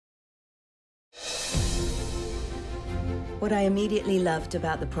What I immediately loved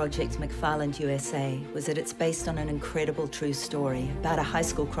about the project McFarland USA was that it's based on an incredible true story about a high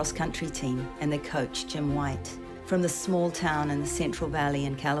school cross-country team and their coach, Jim White, from the small town in the Central Valley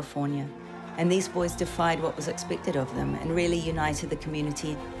in California. And these boys defied what was expected of them and really united the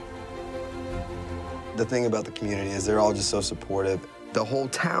community. The thing about the community is they're all just so supportive. The whole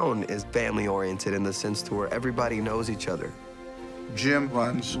town is family-oriented in the sense to where everybody knows each other. Jim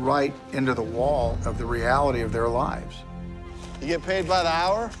runs right into the wall of the reality of their lives. You get paid by the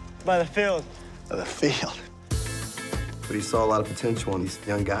hour? By the field. By the field. But he saw a lot of potential in these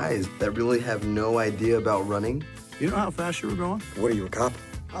young guys that really have no idea about running. You know how fast you were going? What are you, a cop?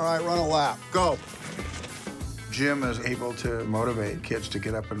 All right, run a lap. Go. Jim is able to motivate kids to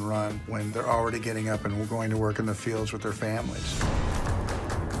get up and run when they're already getting up and going to work in the fields with their families.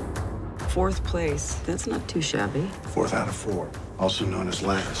 4th place, that's not too shabby. 4th out of 4, also known as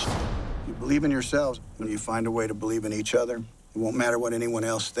last. You believe in yourselves when you find a way to believe in each other. It won't matter what anyone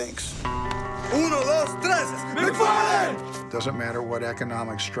else thinks. 1, 2, 3, McFarland! Doesn't matter what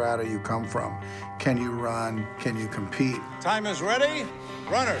economic strata you come from. Can you run? Can you compete? Time is ready.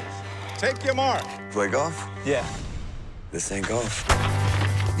 Runners, take your mark. Play golf? Yeah. This ain't golf.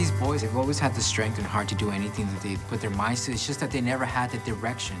 These boys have always had the strength and heart to do anything that they put their minds to. It's just that they never had the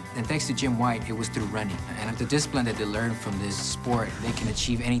direction. And thanks to Jim White, it was through running. And the discipline that they learned from this sport, they can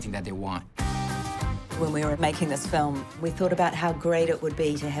achieve anything that they want. When we were making this film, we thought about how great it would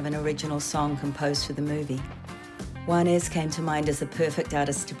be to have an original song composed for the movie. Juanes came to mind as the perfect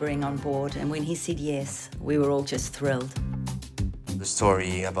artist to bring on board, and when he said yes, we were all just thrilled. The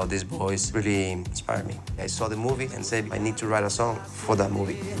story about these boys really inspired me. I saw the movie and said, I need to write a song for that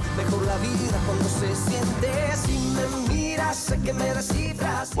movie.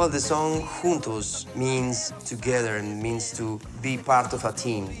 Well, the song Juntos means together and means to be part of a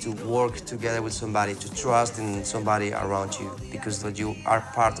team, to work together with somebody, to trust in somebody around you. Because when you are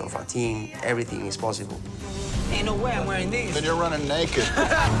part of a team, everything is possible. Ain't no way I'm wearing these. Then you're running naked.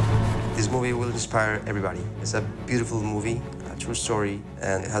 This movie will inspire everybody. It's a beautiful movie, a true story,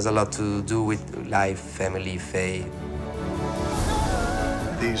 and it has a lot to do with life, family, faith.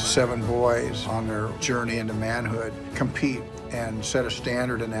 These 7 boys on their journey into manhood compete and set a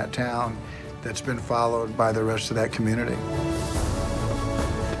standard in that town that's been followed by the rest of that community.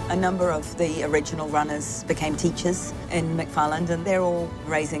 A number of the original runners became teachers in McFarland, and they're all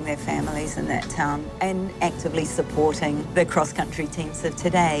raising their families in that town and actively supporting the cross-country teams of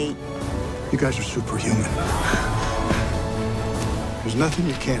today. You guys are superhuman. There's nothing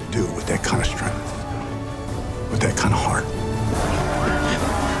you can't do with that kind of strength, with that kind of heart.